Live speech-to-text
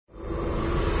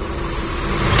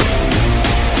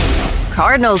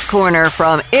Cardinals Corner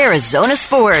from Arizona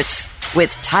Sports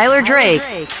with Tyler Drake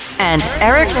and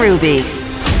Eric Ruby.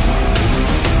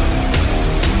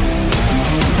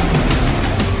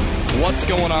 What's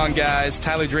going on, guys?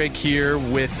 Tyler Drake here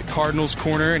with Cardinals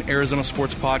Corner and Arizona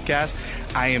Sports Podcast.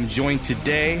 I am joined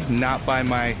today not by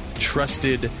my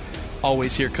trusted,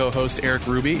 always here co-host Eric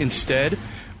Ruby. Instead,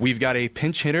 we've got a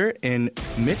pinch hitter in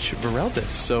Mitch Vareldis.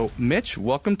 So, Mitch,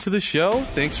 welcome to the show.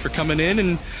 Thanks for coming in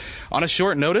and on a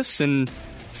short notice and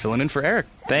filling in for Eric.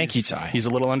 Thank you, Ty. He's a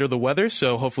little under the weather,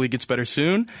 so hopefully he gets better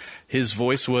soon. His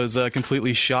voice was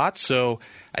completely shot, so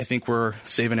I think we're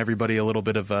saving everybody a little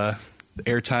bit of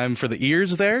airtime for the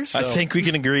ears there. So. I think we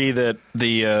can agree that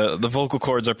the vocal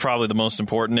cords are probably the most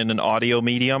important in an audio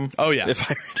medium. Oh, yeah.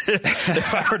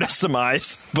 If I were to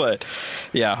surmise. But,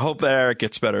 yeah, hope that Eric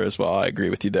gets better as well. I agree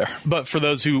with you there. But for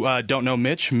those who don't know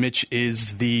Mitch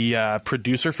is the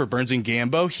producer for Burns &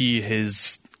 Gambo. He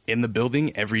is in the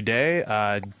building every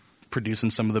day,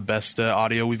 producing some of the best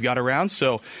audio we've got around.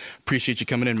 So appreciate you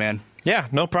coming in, man. Yeah,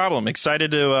 no problem. Excited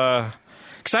to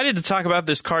talk about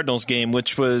this Cardinals game,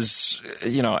 which was,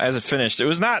 as it finished, it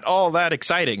was not all that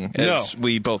exciting as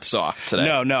we both saw today.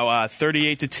 No,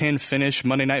 38-10 finish,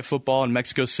 Monday Night Football in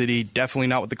Mexico City. Definitely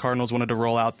not what the Cardinals wanted to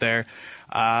roll out there.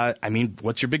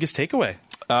 What's your biggest takeaway?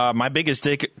 My biggest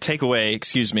takeaway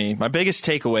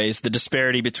is the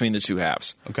disparity between the two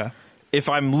halves. Okay. If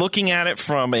I'm looking at it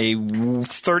from a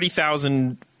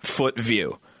 30,000-foot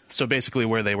view. So basically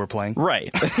where they were playing.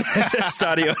 Right.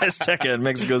 Estadio Azteca in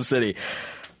Mexico City.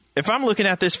 If I'm looking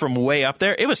at this from way up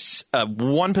there, it was a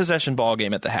one-possession ball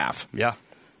game at the half. Yeah.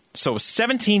 So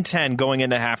 17-10 going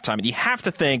into halftime. And you have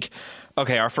to think,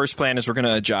 okay, our first plan is we're going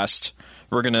to adjust.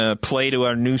 We're going to play to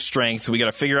our new strength. We got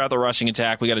to figure out the rushing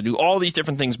attack. We got to do all these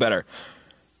different things better.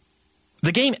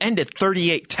 The game ended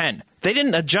 38-10. They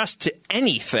didn't adjust to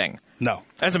anything. No.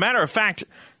 As a matter of fact,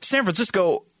 San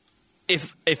Francisco,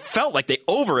 if it felt like they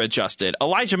over-adjusted.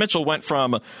 Elijah Mitchell went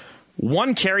from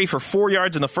one carry for 4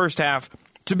 yards in the first half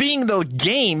to being the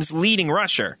game's leading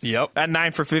rusher at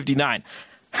 9 for 59.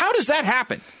 How does that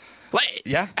happen?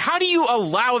 How do you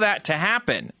allow that to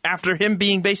happen after him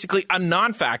being basically a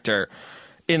non-factor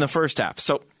in the first half?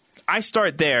 So I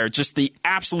start there, just the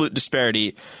absolute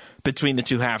disparity between the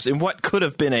two halves in what could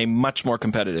have been a much more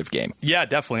competitive game. Yeah,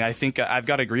 definitely. I think I've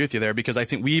got to agree with you there because I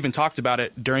think we even talked about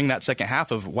it during that second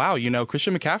half of, wow,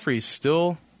 Christian McCaffrey's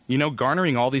still,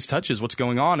 garnering all these touches. What's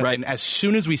going on? Right. And as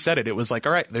soon as we said it, it was like,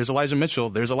 all right, there's Elijah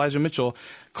Mitchell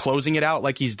closing it out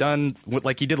like he's done,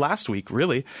 like he did last week,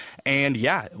 really. And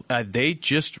yeah, they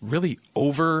just really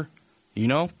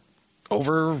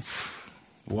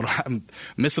I'm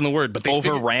missing the word, but they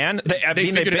overran.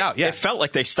 They figured it out. Yeah, it felt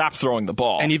like they stopped throwing the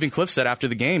ball. And even Cliff said after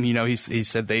the game, he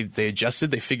said they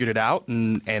adjusted, they figured it out,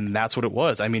 and that's what it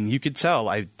was. I mean, you could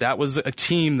tell that was a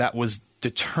team that was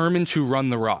determined to run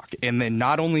the rock, and they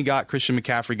not only got Christian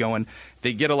McCaffrey going,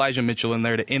 they get Elijah Mitchell in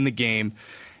there to end the game,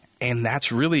 and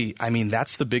that's really,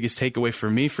 that's the biggest takeaway for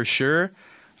me for sure.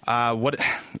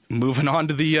 Moving on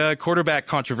to the quarterback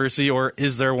controversy, or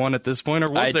is there one at this point,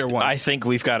 or was there one? I think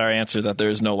we've got our answer that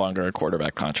there is no longer a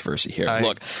quarterback controversy here. I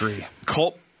Look, agree.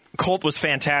 Colt was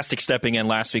fantastic stepping in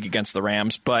last week against the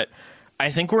Rams, but I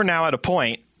think we're now at a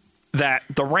point that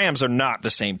the Rams are not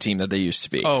the same team that they used to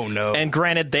be. Oh, no. And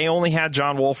granted, they only had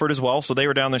John Wolford as well, so they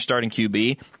were down there starting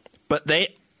QB, but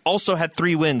they also had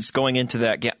 3 wins going into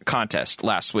that contest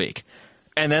last week.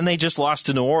 And then they just lost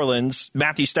to New Orleans.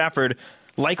 Matthew Stafford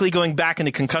likely going back into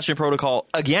concussion protocol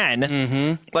again.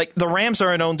 Mm-hmm. Like, the Rams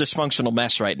are an own dysfunctional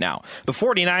mess right now. The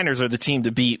 49ers are the team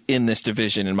to beat in this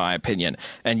division, in my opinion.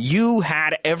 And you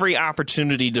had every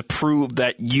opportunity to prove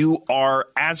that you are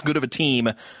as good of a team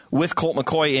with Colt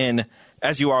McCoy in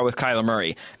as you are with Kyler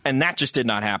Murray. And that just did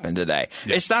not happen today.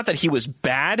 Yeah. It's not that he was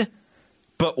bad,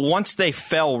 but once they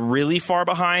fell really far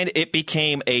behind, it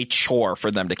became a chore for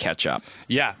them to catch up.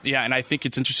 Yeah, and I think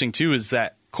it's interesting, too, is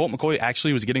that Colt McCoy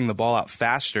actually was getting the ball out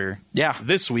faster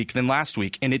this week than last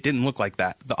week, and it didn't look like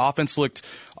that. The offense looked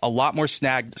a lot more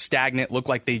stagnant, looked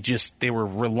like they were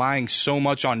relying so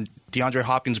much on DeAndre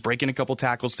Hopkins breaking a couple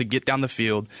tackles to get down the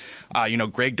field.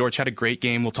 Greg Dortch had a great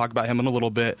game. We'll talk about him in a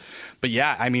little bit. But,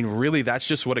 yeah, really, that's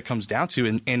just what it comes down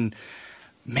to. And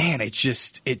man, it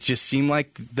just seemed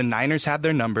like the Niners had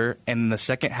their number, and in the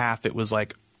second half it was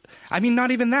like,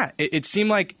 not even that. It seemed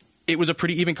like it was a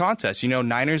pretty even contest.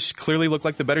 Niners clearly looked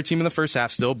like the better team in the first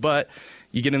half still, but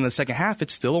you get in the second half,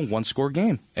 it's still a one-score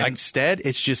game. And instead,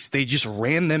 they just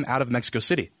ran them out of Mexico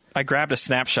City. I grabbed a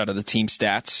snapshot of the team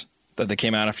stats that they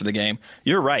came out after the game.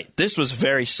 You're right. This was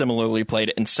very similarly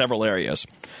played in several areas.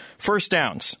 First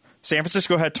downs. San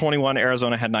Francisco had 21,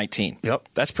 Arizona had 19. Yep.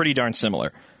 That's pretty darn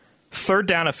similar. Third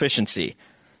down efficiency.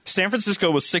 San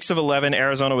Francisco was 6 of 11.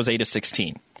 Arizona was 8 of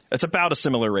 16. That's about a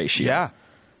similar ratio. Yeah.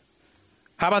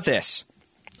 How about this?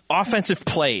 Offensive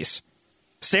plays.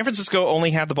 San Francisco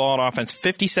only had the ball on offense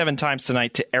 57 times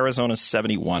tonight to Arizona's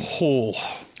 71. Oh.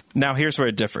 Now, here's where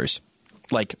it differs,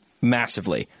 like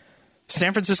massively.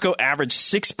 San Francisco averaged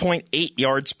 6.8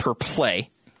 yards per play.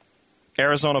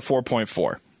 Arizona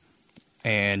 4.4.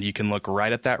 And you can look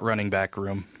right at that running back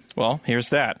room. Well, here's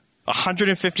that.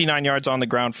 159 yards on the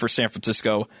ground for San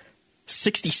Francisco,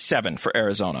 67 for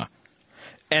Arizona.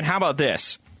 And how about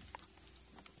this?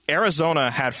 Arizona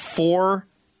had 4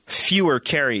 fewer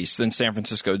carries than San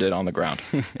Francisco did on the ground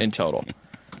in total.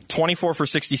 24 for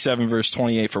 67 versus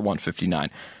 28 for 159.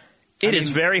 It is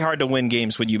very hard to win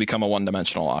games when you become a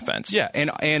one-dimensional offense. Yeah,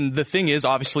 and the thing is,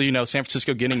 obviously, San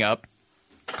Francisco getting up,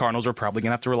 Cardinals are probably going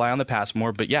to have to rely on the pass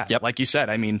more. But, yeah, like you said,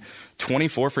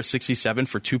 24 for 67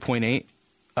 for 2.8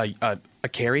 a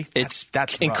carry.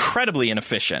 That's incredibly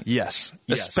inefficient. Yes.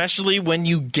 Especially when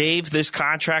you gave this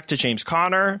contract to James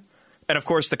Conner. And, of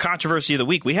course, the controversy of the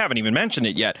week, we haven't even mentioned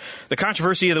it yet. The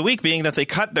controversy of the week being that they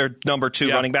cut their number 2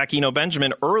 running back, Eno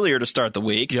Benjamin, earlier to start the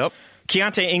week. Yep.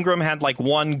 Keontae Ingram had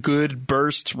one good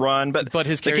burst run, but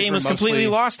his the game was completely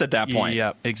lost at that point.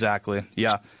 Yeah, exactly.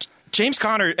 Yeah. James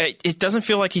Conner, it doesn't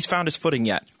feel like he's found his footing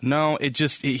yet. No, he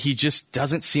just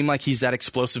doesn't seem like he's that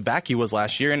explosive back he was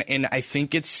last year. And I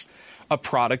think it's a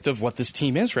product of what this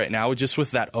team is right now, just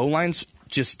with that O-line's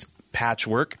just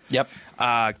patchwork. Yep.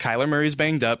 Kyler Murray's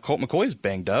banged up. Colt McCoy's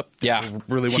banged up. Yeah.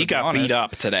 He got beat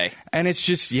up today. And it's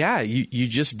just, you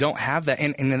just don't have that.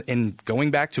 And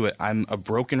going back to it, I'm a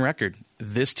broken record.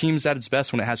 This team's at its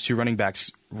best when it has 2 running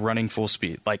backs running full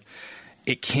speed.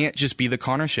 It can't just be the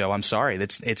Conner show. I'm sorry.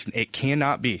 It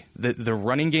cannot be. The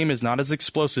running game is not as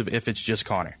explosive if it's just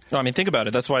Conner. No, think about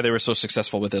it. That's why they were so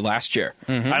successful with it last year.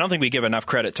 Mm-hmm. I don't think we give enough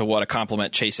credit to what a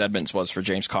compliment Chase Edmonds was for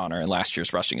James Conner in last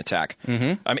year's rushing attack.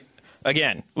 Mm-hmm.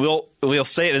 Again, we'll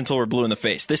say it until we're blue in the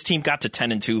face. This team got to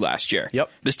 10-2 last year.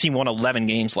 Yep. This team won 11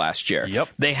 games last year. Yep.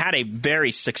 They had a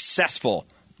very successful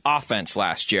offense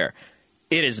last year.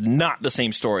 It is not the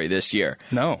same story this year.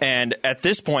 No. And at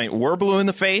this point, we're blue in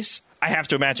the face. I have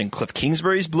to imagine Cliff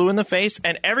Kingsbury's blue in the face,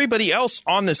 and everybody else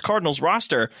on this Cardinals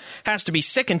roster has to be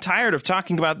sick and tired of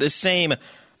talking about this same,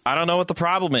 I don't know what the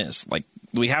problem is.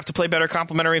 We have to play better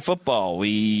complementary football.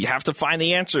 We have to find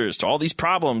the answers to all these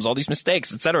problems, all these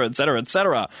mistakes, et cetera, et cetera, et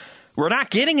cetera. We're not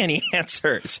getting any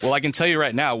answers. Well, I can tell you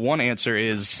right now, one answer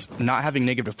is not having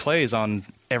negative plays on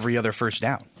every other first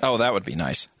down. Oh, that would be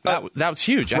nice. That was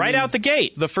huge. Out the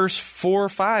gate. The first 4 or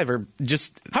 5 are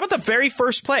just... How about the very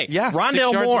first play? Yeah,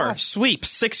 Rondale Moore, sweep,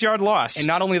 6-yard loss. And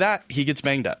not only that, he gets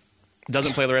banged up.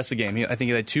 Doesn't play the rest of the game. I think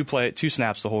he had 2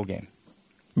 snaps the whole game.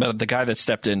 But the guy that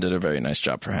stepped in did a very nice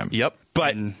job for him. Yep.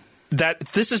 But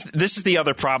this is the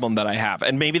other problem that I have,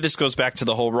 and maybe this goes back to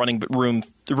the whole running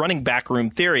back room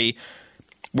theory,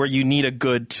 where you need a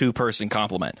good 2-person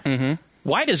complement. Mm-hmm.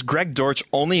 Why does Greg Dortch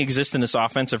only exist in this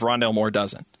offense if Rondale Moore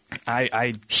doesn't?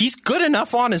 He's good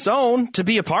enough on his own to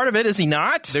be a part of it, is he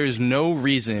not? There's no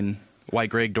reason why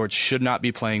Greg Dortch should not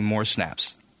be playing more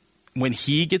snaps. When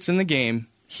he gets in the game,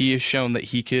 he has shown that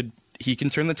he can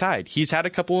turn the tide. He's had a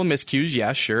couple of miscues,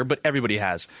 yeah, sure, but everybody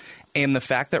has. And the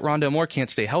fact that Rondale Moore can't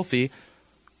stay healthy,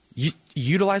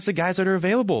 utilize the guys that are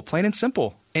available, plain and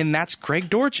simple. And that's Greg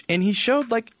Dortch, and he showed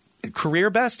career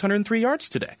best 103 yards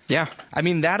today. Yeah.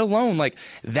 That alone,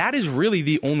 that is really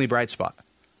the only bright spot.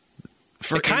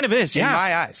 It kind of is, yeah. In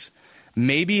my eyes.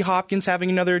 Maybe Hopkins having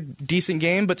another decent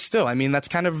game, but still, that's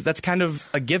kind of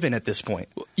a given at this point.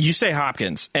 You say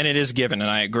Hopkins, and it is given, and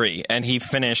I agree. And he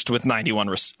finished with 91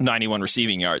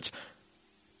 receiving yards.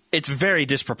 It's very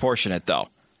disproportionate, though.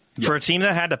 Yep. For a team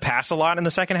that had to pass a lot in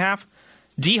the second half,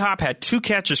 D-Hop had 2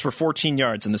 catches for 14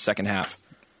 yards in the second half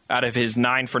out of his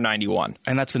 9 for 91.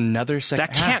 And that's another second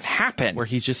half. That can't happen. Where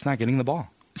he's just not getting the ball.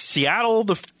 Seattle,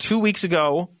 2 weeks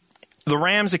ago, the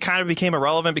Rams, it kind of became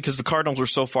irrelevant because the Cardinals were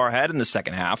so far ahead in the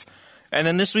second half. And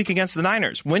then this week against the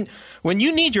Niners. When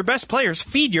you need your best players,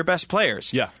 feed your best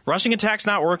players. Yeah. Rushing attack's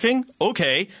not working?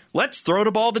 Okay, let's throw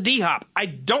the ball to D-Hop. I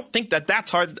don't think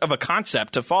that's hard of a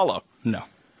concept to follow. No,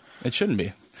 it shouldn't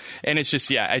be. And it's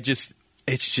just,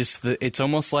 it's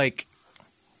almost like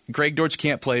Greg Dortch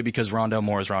can't play because Rondale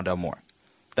Moore is Rondale Moore.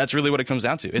 That's really what it comes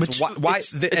down to. It's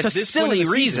a silly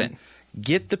reason.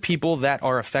 Get the people that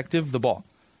are effective the ball.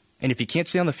 And if you can't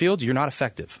stay on the field, you're not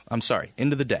effective. I'm sorry.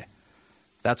 End of the day.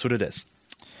 That's what it is.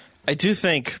 I do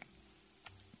think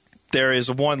there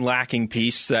is one lacking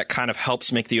piece that kind of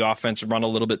helps make the offense run a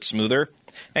little bit smoother.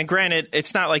 And granted,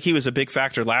 it's not like he was a big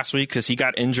factor last week because he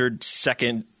got injured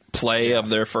second play of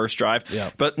their first drive.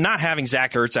 Yeah. But not having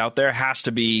Zach Ertz out there has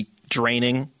to be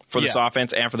draining for this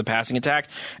offense and for the passing attack.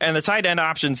 And the tight end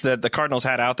options that the Cardinals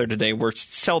had out there today were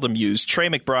seldom used. Trey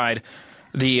McBride,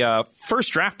 the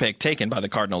first draft pick taken by the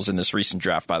Cardinals in this recent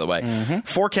draft, by the way,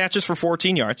 4 catches for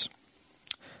 14 yards.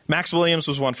 Max Williams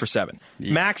was 1 for 7.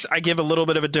 Yeah. Max, I give a little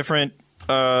bit of a different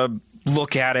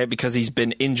look at it because he's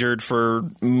been injured for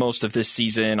most of this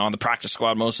season, on the practice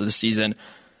squad most of the season.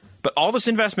 But all this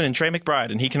investment in Trey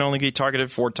McBride, and he can only be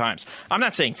targeted 4 times. I'm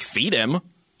not saying feed him.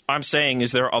 I'm saying,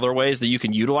 is there other ways that you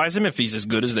can utilize him if he's as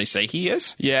good as they say he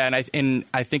is? Yeah, and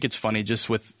I think it's funny just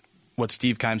with what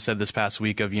Steve Keim said this past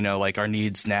week of, like our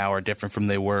needs now are different from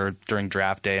they were during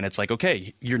draft day. And it's like,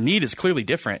 okay, your need is clearly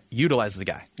different. Utilize the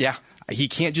guy. Yeah. He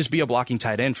can't just be a blocking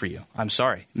tight end for you. I'm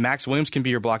sorry. Max Williams can be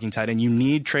your blocking tight end. You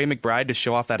need Trey McBride to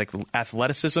show off that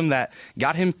athleticism that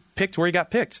got him picked where he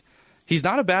got picked. He's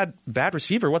not a bad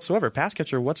receiver whatsoever, pass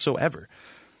catcher whatsoever.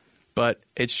 But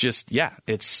it's just,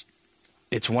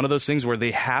 it's one of those things where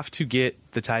they have to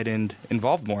get the tight end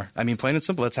involved more. I mean, plain and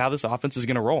simple, that's how this offense is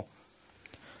going to roll.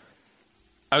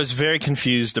 I was very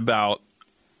confused about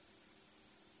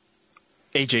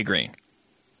A.J. Green.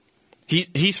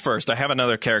 He's first. I have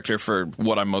another character for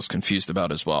what I'm most confused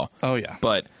about as well. Oh, yeah.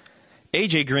 But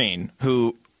A.J. Green,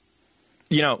 who,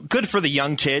 good for the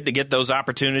young kid to get those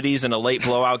opportunities in a late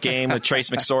blowout game with Trace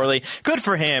McSorley. Good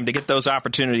for him to get those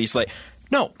opportunities late.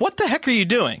 No, what the heck are you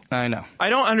doing? I know. I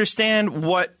don't understand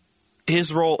what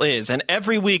his role is. And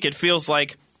every week it feels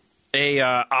like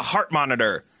a heart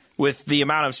monitor with the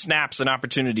amount of snaps and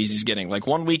opportunities he's getting. Like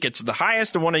 1 week it's the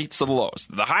highest and 1 week it's the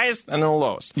lowest. The highest and then the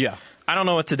lowest. Yeah. I don't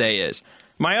know what today is.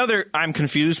 I'm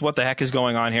confused what the heck is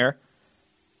going on here.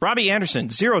 Robbie Anderson,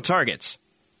 0 targets.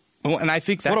 Well, and I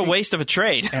think what a waste of a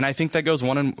trade. And I think that goes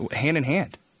hand in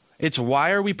hand. It's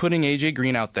why are we putting A.J.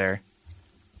 Green out there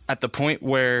at the point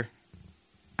where,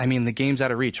 the game's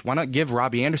out of reach. Why not give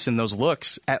Robbie Anderson those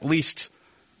looks, at least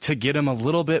to get him a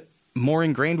little bit more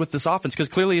ingrained with this offense? Because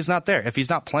clearly he's not there if he's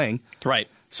not playing. Right.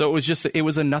 So it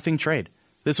was a nothing trade.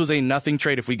 This was a nothing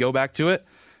trade. If we go back to it,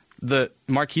 the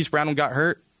Marquise Brown got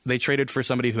hurt. They traded for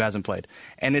somebody who hasn't played.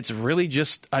 And it's really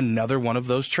just another one of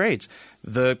those trades.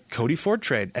 The Cody Ford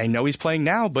trade. I know he's playing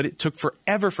now, but it took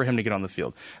forever for him to get on the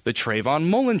field. The Trayvon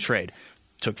Mullen trade.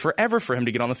 Took forever for him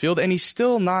to get on the field, and he's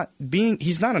still not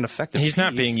he's not an effective piece.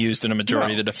 Not being used in a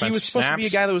majority of the defensive snaps. He was supposed to be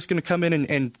a guy that was going to come in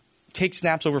and take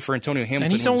snaps over for Antonio Hamilton.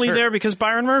 And he's only there because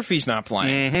Byron Murphy's not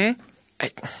playing.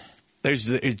 Mm-hmm. There's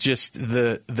just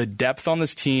the depth on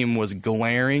this team was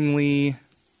glaringly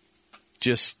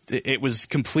it was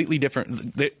completely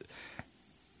different.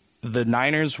 The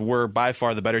Niners were by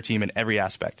far the better team in every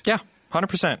aspect. Yeah,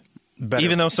 100%. Better.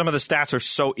 Even though some of the stats are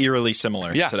so eerily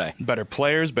similar today. Better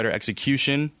players, better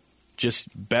execution, just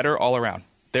better all around.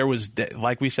 There was,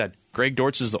 like we said, Greg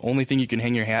Dortch is the only thing you can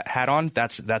hang your hat on.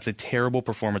 That's a terrible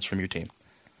performance from your team.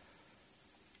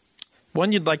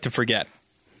 One you'd like to forget.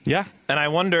 Yeah. And I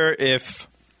wonder if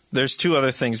there's 2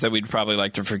 other things that we'd probably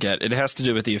like to forget. It has to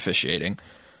do with the officiating.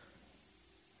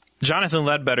 Jonathan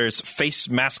Ledbetter's face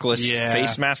mask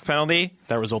penalty.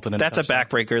 That resulted in That's a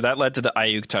backbreaker. That led to the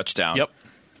Ayuk touchdown. Yep.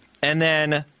 And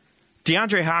then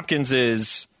DeAndre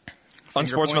Hopkins'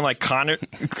 unsportsmanlike contact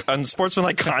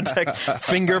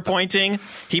finger pointing.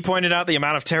 He pointed out the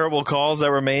amount of terrible calls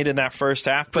that were made in that first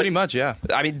half. But, pretty much, yeah.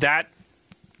 That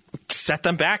set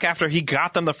them back after he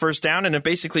got them the first down, and it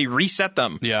basically reset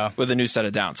them with a new set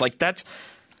of downs. I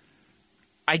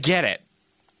get it.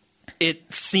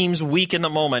 It seems weak in the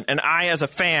moment, and I, as a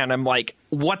fan, am like,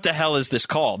 what the hell is this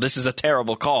call? This is a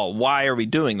terrible call. Why are we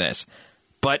doing this?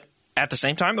 But at the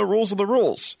same time, the rules are the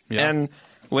rules. Yeah. And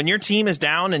when your team is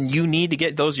down and you need to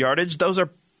get those yardage, those are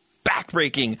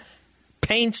backbreaking,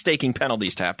 painstaking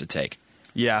penalties to have to take.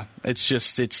 Yeah,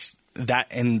 it's that,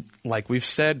 and like we've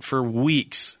said for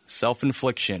weeks,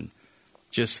 self-infliction.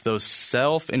 Just those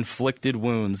self-inflicted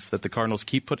wounds that the Cardinals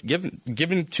keep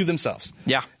giving to themselves.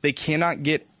 Yeah. They cannot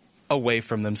get away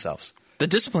from themselves. The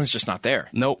discipline's just not there.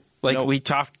 Nope. We've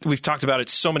talked about it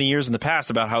so many years in the past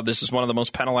about how this is one of the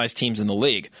most penalized teams in the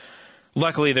league.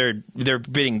 Luckily, they're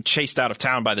being chased out of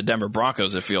town by the Denver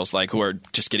Broncos, it feels like, who are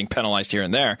just getting penalized here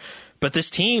and there. But this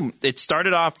team, it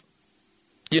started off,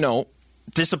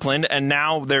 disciplined, and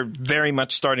now they're very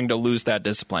much starting to lose that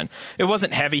discipline. It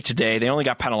wasn't heavy today. They only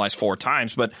got penalized 4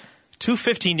 times, but 2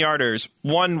 15-yarders,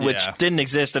 one which didn't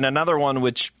exist and another one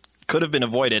which could have been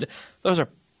avoided. Those are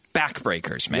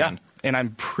backbreakers, man. Yeah. And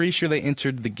I'm pretty sure they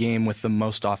entered the game with the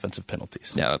most offensive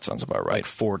penalties. Yeah, that sounds about right. Like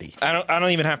 40. I don't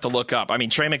even have to look up.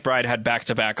 Trey McBride had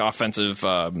back-to-back offensive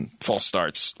false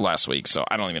starts last week, so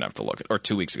I don't even have to look it. Or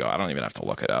 2 weeks ago, I don't even have to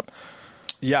look it up.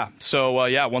 Yeah. So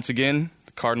once again,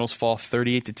 the Cardinals fall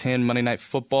 38-10 Monday Night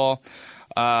Football.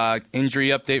 Injury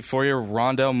update for you: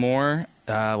 Rondell Moore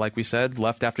like we said,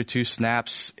 left after 2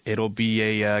 snaps. It'll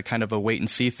be a kind of a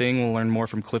wait-and-see thing. We'll learn more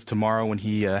from Cliff tomorrow when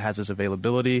he has his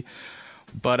availability.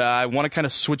 But I want to kind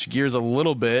of switch gears a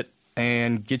little bit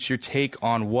and get your take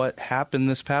on what happened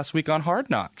this past week on Hard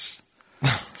Knocks.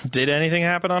 Did anything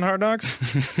happen on Hard Knocks?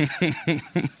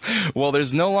 Well,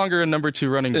 there's no longer a number 2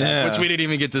 running back, which we didn't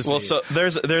even get to see. Well, so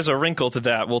there's a wrinkle to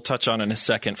that we'll touch on in a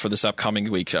second for this upcoming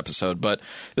week's episode. But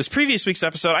this previous week's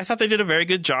episode, I thought they did a very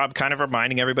good job kind of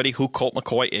reminding everybody who Colt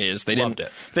McCoy is. They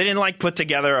didn't like put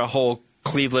together a whole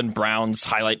Cleveland Browns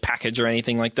highlight package or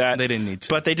anything like that. They didn't need to.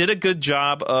 But they did a good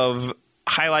job of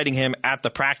highlighting him at the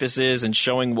practices and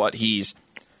showing what he's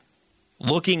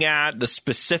looking at, the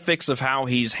specifics of how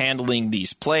he's handling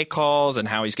these play calls and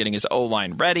how he's getting his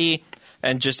O-line ready,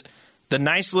 and just the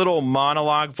nice little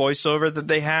monologue voiceover that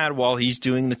they had while he's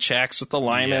doing the checks with the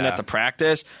linemen at the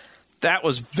practice. That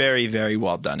was very, very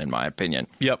well done, in my opinion.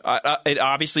 Yep. It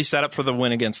obviously set up for the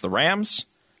win against the Rams,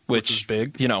 which was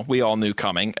big. We all knew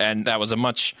coming, and that was a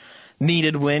much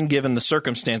needed win given the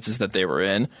circumstances that they were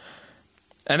in.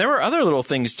 And there were other little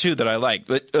things too that I liked.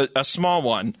 A small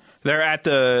one. They're at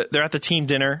the team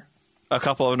dinner a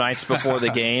couple of nights before the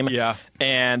game. Yeah.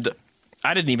 And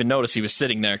I didn't even notice he was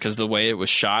sitting there because the way it was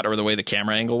shot or the way the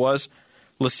camera angle was.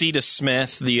 Lacita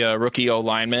Smith, the rookie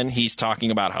O-lineman, he's talking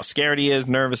about how scared he is,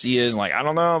 nervous he is, like, I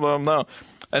don't know.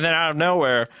 And then out of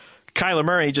nowhere, Kyler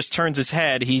Murray just turns his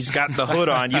head. He's got the hood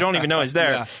on. You don't even know he's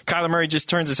there. Yeah. Kyler Murray just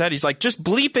turns his head. He's like, just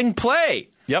bleeping play.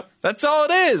 Yep. That's all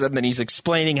it is. And then he's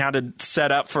explaining how to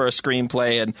set up for a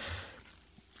screenplay. And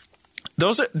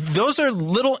those are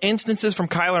little instances from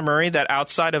Kyler Murray that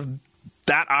outside of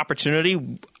that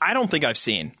opportunity, I don't think I've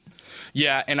seen.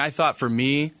 Yeah, and I thought for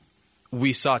me,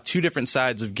 we saw 2 different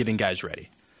sides of getting guys ready.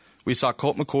 We saw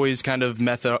Colt McCoy's kind of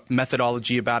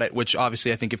methodology about it, which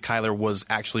obviously I think if Kyler was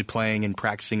actually playing and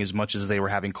practicing as much as they were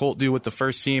having Colt do with the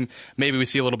first team, maybe we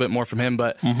see a little bit more from him.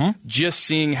 But just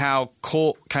seeing how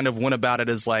Colt kind of went about it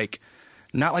as like,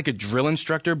 not like a drill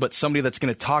instructor, but somebody that's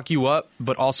going to talk you up,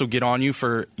 but also get on you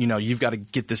for, you've got to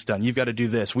get this done. You've got to do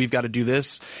this. We've got to do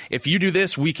this. If you do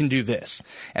this, we can do this.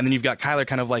 And then you've got Kyler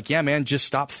kind of like, yeah, man, just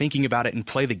stop thinking about it and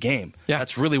play the game. Yeah.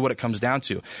 That's really what it comes down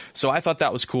to. So I thought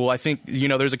that was cool. I think,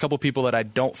 there's a couple people that I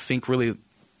don't think really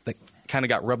kind of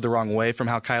got rubbed the wrong way from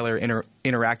how Kyler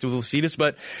interacted with Lucidas,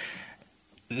 but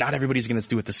not everybody's going to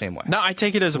do it the same way. No, I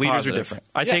take it as a Leaders positive. are different.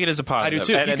 I take it as a positive. I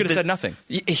do too. He could have said nothing.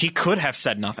 He could have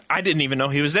said nothing. I didn't even know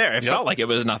he was there. It felt like it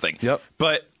was nothing. Yep.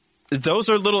 But those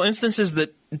are little instances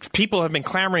that people have been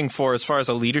clamoring for as far as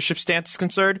a leadership stance is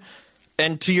concerned.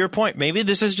 And to your point, maybe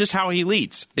this is just how he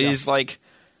leads. Is like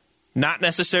not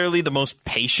necessarily the most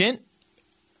patient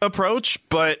approach,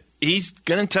 but he's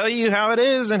going to tell you how it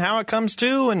is and how it comes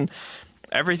to, and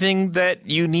everything that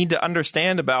you need to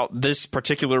understand about this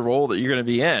particular role that you're going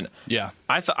to be in. Yeah.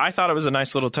 I thought it was a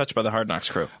nice little touch by the Hard Knocks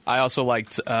crew. I also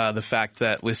liked the fact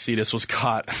that Lucidas was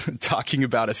caught talking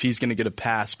about if he's going to get a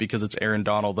pass because it's Aaron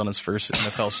Donald on his first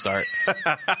NFL start.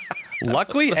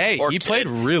 Luckily, he played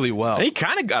really well. He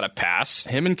kind of got a pass.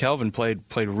 Him and Kelvin played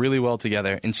really well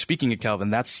together. And speaking of Kelvin,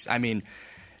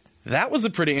 that was a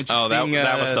pretty interesting. Oh,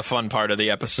 that was the fun part of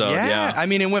the episode. Yeah. I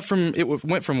mean, it went from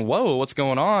whoa, what's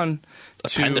going on?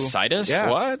 To appendicitis?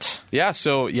 Yeah. What? Yeah.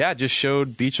 So just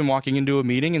showed Beachum walking into a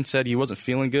meeting and said he wasn't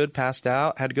feeling good, passed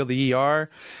out, had to go to the ER,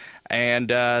 and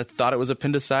thought it was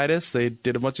appendicitis. They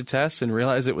did a bunch of tests and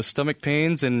realized it was stomach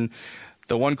pains, and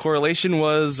the one correlation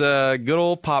was good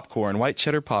old popcorn, white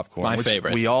cheddar popcorn. My which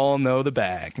favorite. We all know the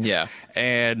bag. Yeah.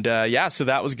 And, so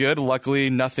that was good. Luckily,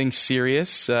 nothing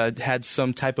serious. Had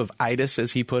some type of itis,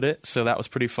 as he put it, so that was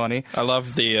pretty funny. I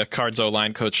love the Cards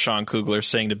O-line coach Sean Kugler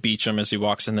saying to Beachum as he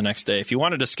walks in the next day, if you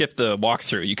wanted to skip the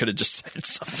walkthrough, you could have just said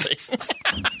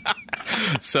something.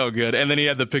 So good. And then he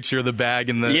had the picture of the bag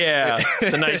and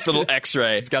the nice little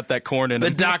x-ray. He's got that corn in it.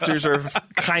 The doctors are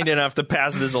kind enough to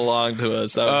pass this along to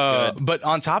us. That was good. But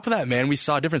on top of that, man, we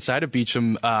saw a different side of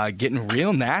Beachum getting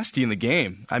real nasty in the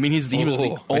game. I mean, he was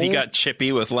the only... He got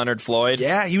chippy with Leonard Floyd.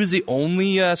 Yeah, he was the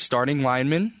only starting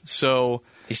lineman. So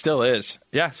he still is.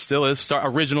 Yeah, still is.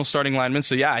 Original starting lineman.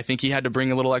 So, I think he had to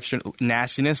bring a little extra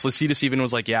nastiness. Lucidas even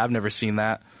was like, I've never seen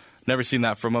that. Never seen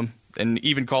that from him. And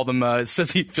even called him,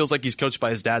 says he feels like he's coached by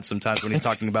his dad sometimes when he's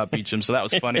talking about Beachum. So that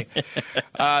was funny.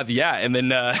 And then,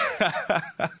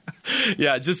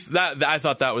 just that. I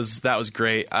thought that was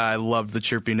great. I loved the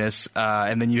chirpiness.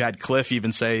 And then you had Cliff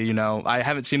even say, I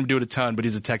haven't seen him do it a ton, but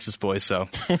he's a Texas boy. So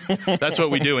that's what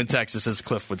we do in Texas, as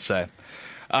Cliff would say.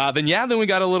 Then we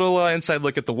got a little inside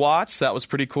look at the Watts. That was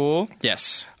pretty cool.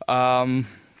 Yes.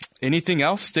 Anything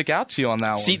else stick out to you on that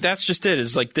one? See, that's just it.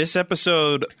 Is like this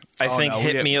episode... I think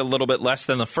hit me a little bit less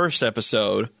than the first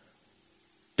episode,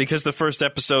 because the first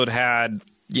episode had,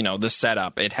 the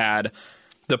setup. It had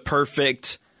the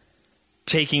perfect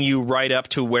taking you right up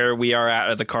to where we are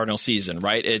at the Cardinal season,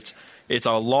 right? It's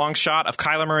a long shot of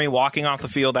Kyler Murray walking off the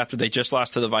field after they just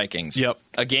lost to the Vikings. Yep.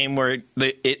 A game where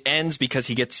it ends because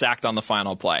he gets sacked on the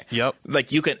final play. Yep.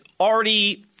 Like, you can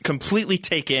already completely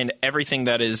take in everything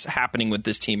that is happening with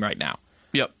this team right now.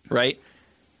 Yep. Right?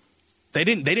 They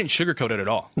didn't sugarcoat it at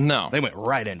all. No. They went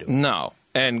right into it. No.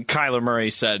 And Kyler Murray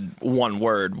said one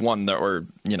word, one that we're,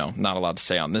 not allowed to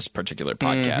say on this particular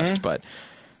podcast, but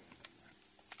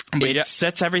it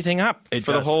sets everything up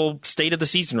for the whole state of the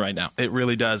season right now. It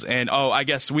really does. And I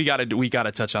guess we got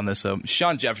to touch on this.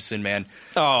 Sean Jefferson, man.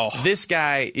 Oh, this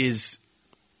guy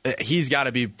he's got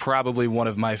to be probably one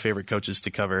of my favorite coaches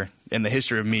to cover in the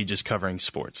history of me just covering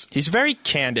sports. He's very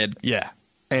candid. Yeah.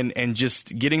 And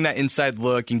just getting that inside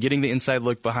look and getting the inside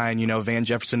look behind, Van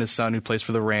Jefferson, his son, who plays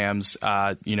for the Rams.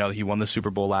 He won the Super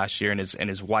Bowl last year, and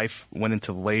his wife went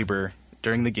into labor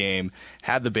during the game,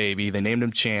 had the baby. They named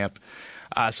him champ.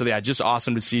 Just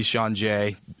awesome to see Sean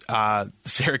J.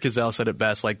 Sarah Cazell said it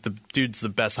best, like, the dude's the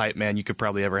best hype man you could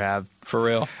probably ever have. For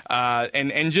real.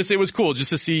 And just, it was cool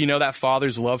just to see, that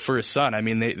father's love for his son. I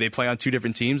mean, they play on two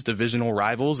different teams, divisional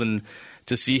rivals, and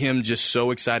to see him just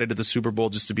so excited at the Super Bowl,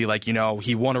 just to be like,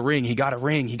 he won a ring, he got a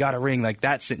ring, like,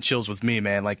 that sent chills with me,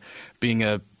 man. Like, being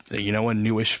a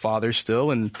newish father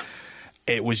still, and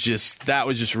that was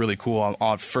just really cool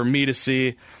for me to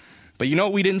see. But you know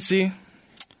what we didn't see?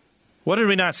 What did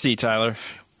we not see, Tyler?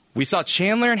 We saw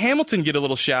Chandler and Hamilton get a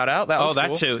little shout out. That was cool.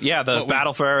 That too. Yeah, the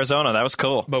battle for Arizona. That was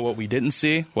cool. But what we didn't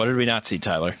see? What did we not see,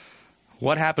 Tyler?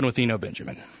 What happened with Eno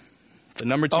Benjamin? The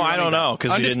number 2 I don't know.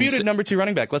 Undisputed number 2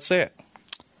 running back. Let's say it.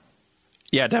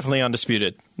 Yeah, definitely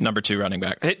undisputed number 2 running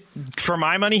back. For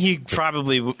my money, he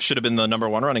probably should have been the number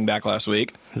 1 running back last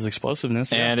week. His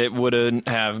explosiveness. And it wouldn't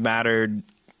have mattered,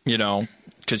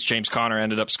 because James Conner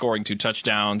ended up scoring 2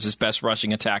 touchdowns, his best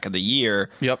rushing attack of the year.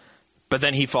 Yep. But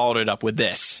then he followed it up with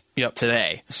this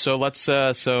today. So let's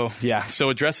so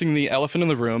addressing the elephant in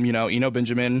the room, Eno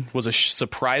Benjamin was a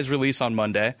surprise release on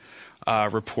Monday. The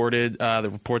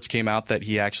reports came out that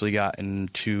he actually got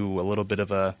into a little bit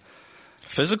of a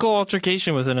physical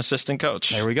altercation with an assistant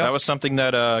coach. There we go. That was something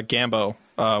that Gambo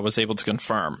was able to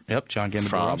confirm. Yep, John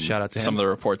Gambo. Shout out to him. Some of the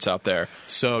reports out there.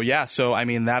 So I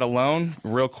mean, that alone,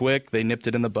 real quick, they nipped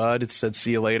it in the bud. It said,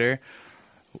 "See you later."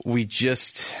 We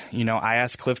just, I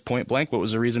asked Cliff point blank what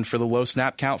was the reason for the low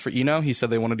snap count for Eno. He said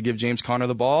they wanted to give James Conner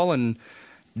the ball and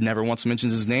never once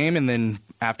mentions his name. And then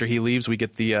after he leaves, we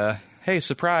get the, hey,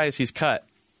 surprise, he's cut.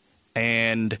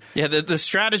 And yeah, the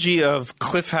strategy of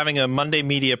Cliff having a Monday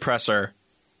media presser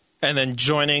and then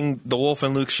joining the Wolf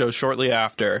and Luke show shortly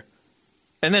after,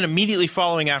 and then immediately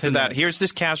following after that, here's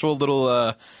this casual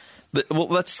little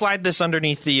let's slide this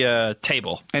underneath the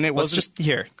table. And it was just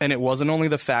here. And it wasn't only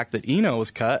the fact that Eno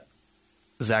was cut.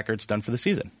 Zach Ertz done for the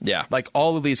season. Yeah, like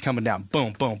all of these coming down,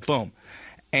 boom, boom, boom,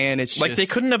 and it's like they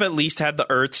couldn't have at least had the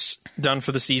Ertz done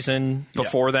for the season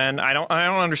before then. I don't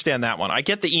understand that one. I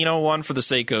get the Eno one for the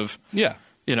sake of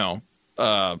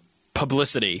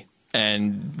publicity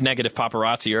and negative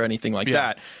paparazzi or anything like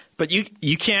that. But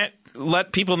you can't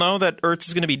let people know that Ertz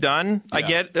is going to be done.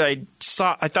 Yeah.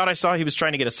 I thought I saw he was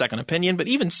trying to get a second opinion, but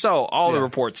even so, all the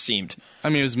reports seemed. I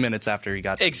mean, it was minutes after he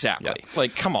got exactly. Yeah.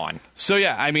 Like, come on. So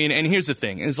I mean, and here's the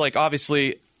thing: is like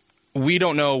obviously we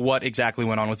don't know what exactly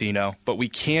went on with Eno, but we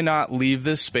cannot leave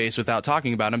this space without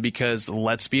talking about him because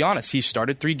let's be honest, he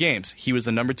started 3 games. He was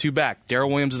the number 2 back. Darrell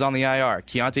Williams is on the IR.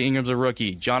 Keontae Ingram's a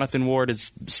rookie. Jonathan Ward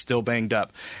is still banged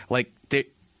up. Like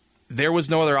there was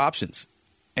no other options.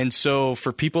 And so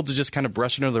for people to just kind of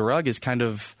brush under the rug is kind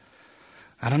of,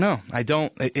 I don't know.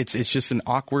 It's just an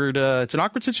awkward, it's an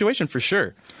awkward situation for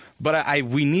sure. But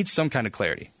we need some kind of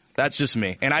clarity. That's just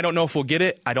me. And I don't know if we'll get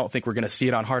it. I don't think we're going to see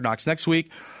it on Hard Knocks next week.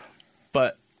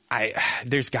 But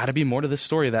there's got to be more to this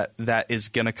story that is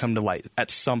going to come to light at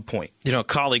some point. A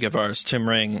colleague of ours, Tim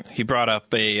Ring, he brought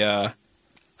up a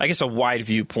wide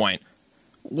viewpoint.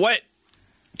 What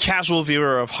casual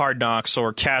viewer of Hard Knocks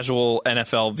or casual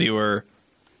NFL viewer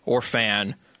or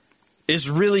fan is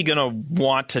really going to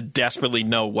want to desperately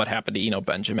know what happened to Eno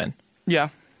Benjamin? Yeah.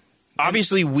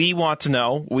 Obviously, we want to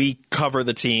know. We cover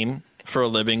the team for a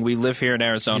living. We live here in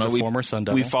Arizona. He's a former Sun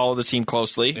Devil. We follow the team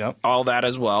closely. Yep. All that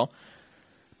as well.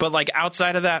 But like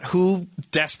outside of that, who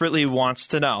desperately wants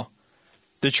to know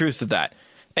the truth of that?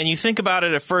 And you think about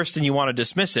it at first and you want to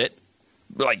dismiss it.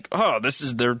 Like, oh, this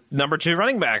is their number 2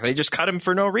 running back. They just cut him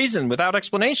for no reason, without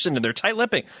explanation, and they're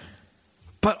tight-lipping.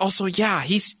 But also,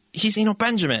 he's Eno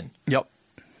Benjamin. Yep.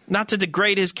 Not to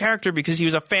degrade his character because he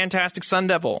was a fantastic Sun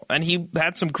Devil, and he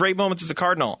had some great moments as a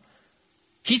Cardinal.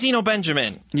 He's Eno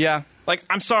Benjamin. Yeah. Like,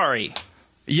 I'm sorry.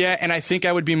 Yeah, and I think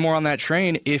I would be more on that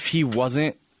train if he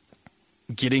wasn't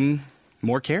getting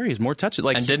more carries, more touches.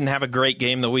 And didn't have a great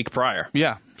game the week prior.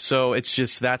 Yeah. So it's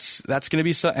just that's going to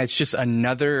be it's just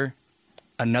another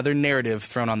narrative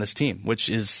thrown on this team, which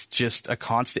is just a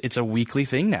constant. It's a weekly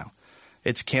thing now.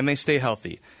 It's can they stay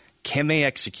healthy? Can they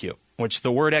execute? Which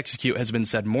the word execute has been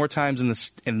said more times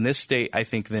in this state, I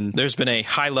think, than there's been a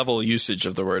high level usage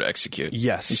of the word execute.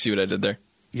 Yes. You see what I did there?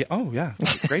 Yeah. Oh, yeah.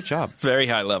 Great job. Very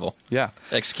high level. Yeah.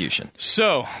 Execution.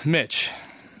 So, Mitch,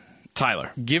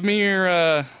 Tyler, give me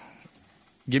your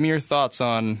thoughts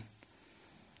on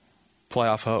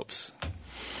playoff hopes.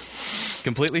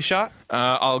 Completely shot?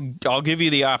 I'll give you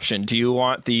the option. Do you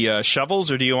want the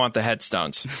shovels or do you want the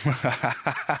headstones?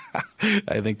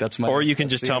 I think that's my. Or you can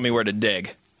just tell me where to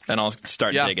dig, and I'll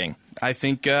start digging. I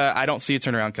think I don't see a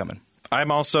turnaround coming. I'm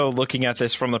also looking at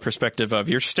this from the perspective of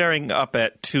you're staring up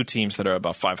at two teams that are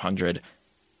above 500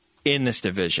 in this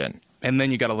division. And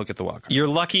then you got to look at the wild card. You're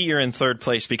lucky you're in third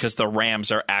place because the Rams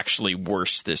are actually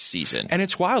worse this season. And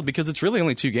it's wild because it's really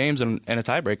only 2 games and a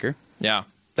tiebreaker. Yeah.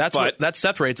 That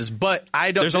separates us. But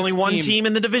I don't. There's only one team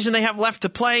in the division they have left to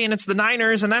play, and it's the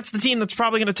Niners, and that's the team that's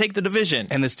probably going to take the division.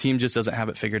 And this team just doesn't have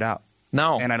it figured out.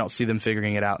 No. And I don't see them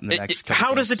figuring it out in the next couple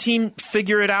How games. does a team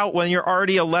figure it out when you're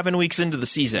already 11 weeks into the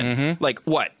season? Mm-hmm. Like,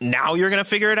 what? Now you're going to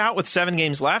figure it out with 7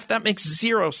 games left? That makes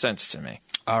zero sense to me.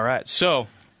 All right. So,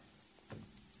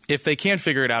 if they can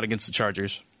figure it out against the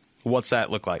Chargers, what's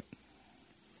that look like?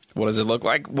 What does it look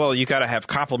like? Well, you got to have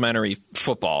complementary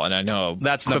football, and I know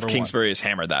that's Cliff number Kingsbury one. has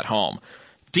hammered that home.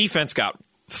 Defense got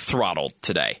throttled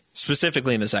today,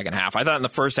 specifically in the second half. I thought in the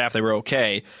first half they were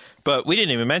okay, but we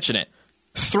didn't even mention it.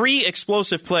 3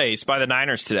 explosive plays by the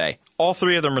Niners today, all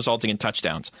 3 of them resulting in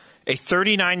touchdowns. A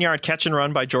 39-yard catch and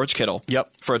run by George Kittle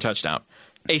for a touchdown.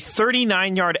 A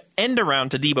 39-yard end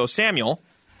around to Deebo Samuel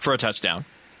for a touchdown.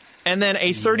 And then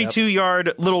a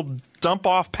 32-yard little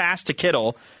dump-off pass to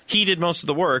Kittle. He did most of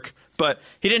the work, but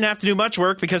he didn't have to do much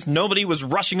work because nobody was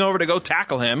rushing over to go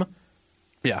tackle him.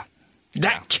 Yeah.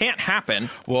 That can't happen.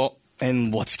 Well,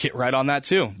 and let's get right on that,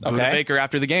 too. Buda Baker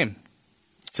after the game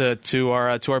to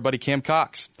our buddy Cam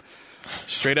Cox.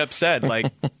 Straight up said,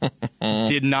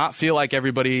 did not feel like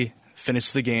everybody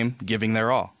finished the game giving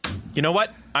their all. You know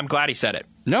what? I'm glad he said it.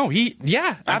 No,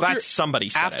 I'm glad somebody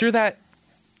said it. After that,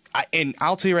 and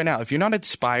I'll tell you right now, if you're not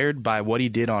inspired by what he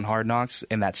did on Hard Knocks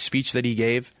and that speech that he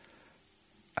gave,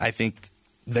 I think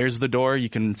there's the door. You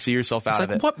can see yourself out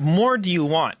of it. What more do you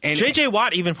want? And J.J.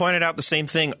 Watt even pointed out the same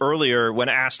thing earlier when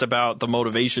asked about the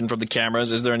motivation from the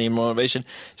cameras. Is there any motivation? He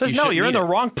says, no, you're in the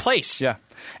wrong place. Yeah.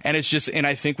 And it's just, and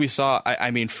I think we saw,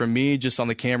 I mean, for me, just on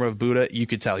the camera of Buda, you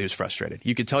could tell he was frustrated.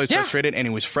 You could tell he was frustrated, and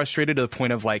he was frustrated to the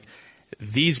point of,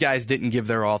 these guys didn't give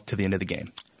their all to the end of the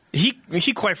game. He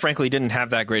quite frankly didn't have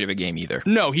that great of a game either.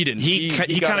 No, he didn't. He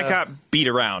kind of got beat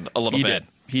around a little bit.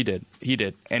 He did.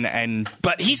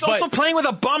 But he's also playing with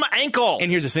a bum ankle.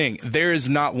 And here's the thing. There is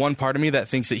not one part of me that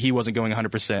thinks that he wasn't going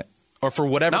 100%. Or for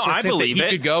whatever percent that he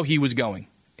could go, he was going.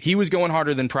 He was going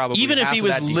harder than probably even if half he of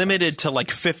was that defense. limited to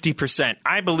 50%.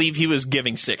 I believe he was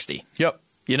giving 60. Yep.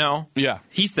 You know? Yeah.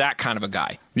 He's that kind of a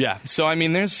guy. Yeah. So I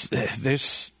mean, there's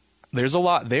a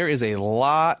lot. There is a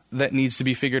lot that needs to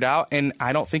be figured out, and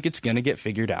I don't think it's going to get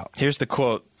figured out. Here's the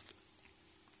quote.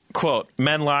 Quote,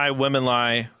 men lie, women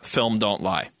lie, film don't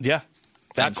lie. Yeah.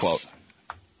 That quote.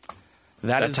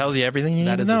 That tells you everything you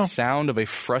need to know. That is a sound of a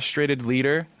frustrated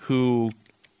leader who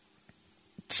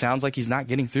sounds like he's not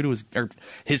getting through to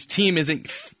his team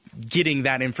isn't getting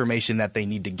that information that they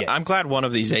need to get. I'm glad one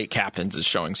of these 8 captains is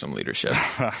showing some leadership.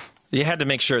 You had to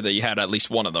make sure that you had at least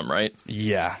one of them, right?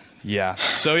 Yeah.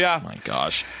 So, yeah. Oh my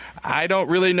gosh. I don't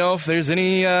really know if there's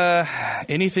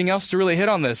anything else to really hit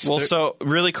on this. Well, so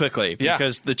really quickly,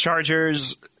 because the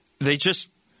Chargers,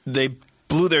 they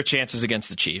blew their chances against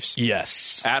the Chiefs.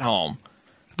 Yes. At home.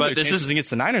 But this is against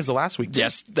the Niners the last week, too.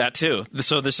 Yes, that too.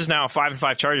 So this is now a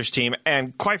 5-5 Chargers team,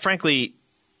 and quite frankly,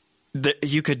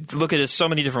 you could look at it so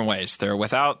many different ways. They're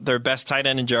without their best tight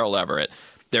end in Gerald Everett.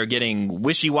 They're getting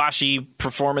wishy-washy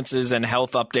performances and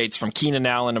health updates from Keenan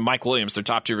Allen and Mike Williams, their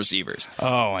top 2 receivers.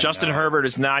 Oh, Justin Herbert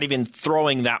is not even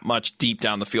throwing that much deep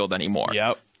down the field anymore.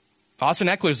 Yep. Austin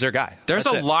Eckler's their guy. There's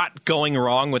a lot going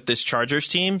wrong with this Chargers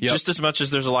team, just as much as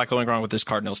there's a lot going wrong with this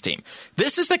Cardinals team.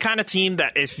 This is the kind of team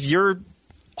that if you're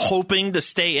hoping to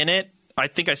stay in it, I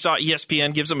think I saw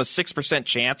ESPN gives them a 6%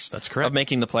 chance of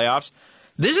making the playoffs.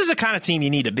 This is the kind of team you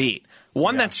need to beat.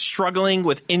 One that's struggling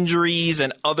with injuries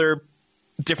and other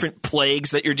different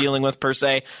plagues that you're dealing with, per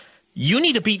se. You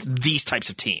need to beat these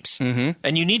types of teams. Mm-hmm.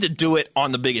 And you need to do it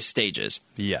on the biggest stages.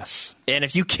 Yes. And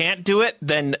if you can't do it,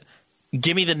 then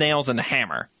give me the nails and the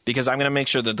hammer, because I'm going to make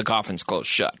sure that the coffin's closed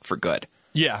shut for good.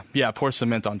 Yeah, pour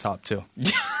cement on top, too.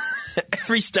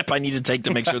 Every step I need to take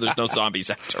to make sure there's no zombies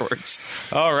afterwards.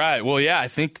 All right. Well, yeah, I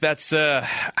think that's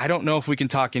I don't know if we can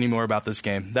talk anymore about this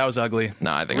game. That was ugly.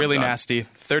 No, I think really nasty.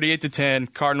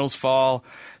 38-10. Cardinals fall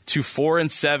to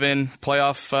 4-7.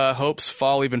 Playoff hopes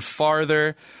fall even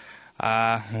farther.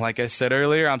 Like I said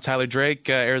earlier, I'm Tyler Drake,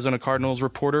 Arizona Cardinals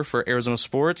reporter for Arizona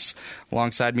Sports.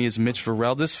 Alongside me is Mitch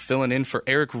Vareldis, filling in for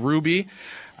Eric Ruby.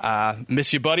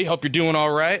 Miss you, buddy. Hope you're doing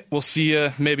all right. We'll see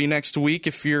you maybe next week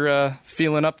if you're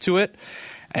feeling up to it.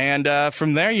 And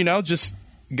from there, just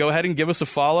go ahead and give us a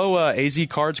follow. AZ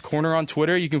Cards Corner on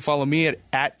Twitter. You can follow me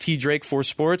at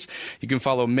TDrake4Sports. You can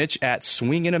follow Mitch at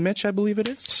Swing and a Mitch, I believe it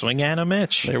is. Swing and a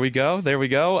Mitch. There we go.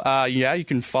 You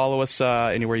can follow us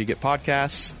anywhere you get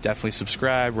podcasts. Definitely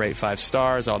subscribe, rate 5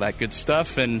 stars, all that good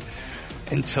stuff. And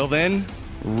until then,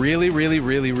 really, really,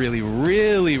 really, really,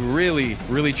 really, really,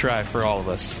 really try for all of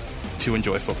us to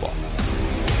enjoy football.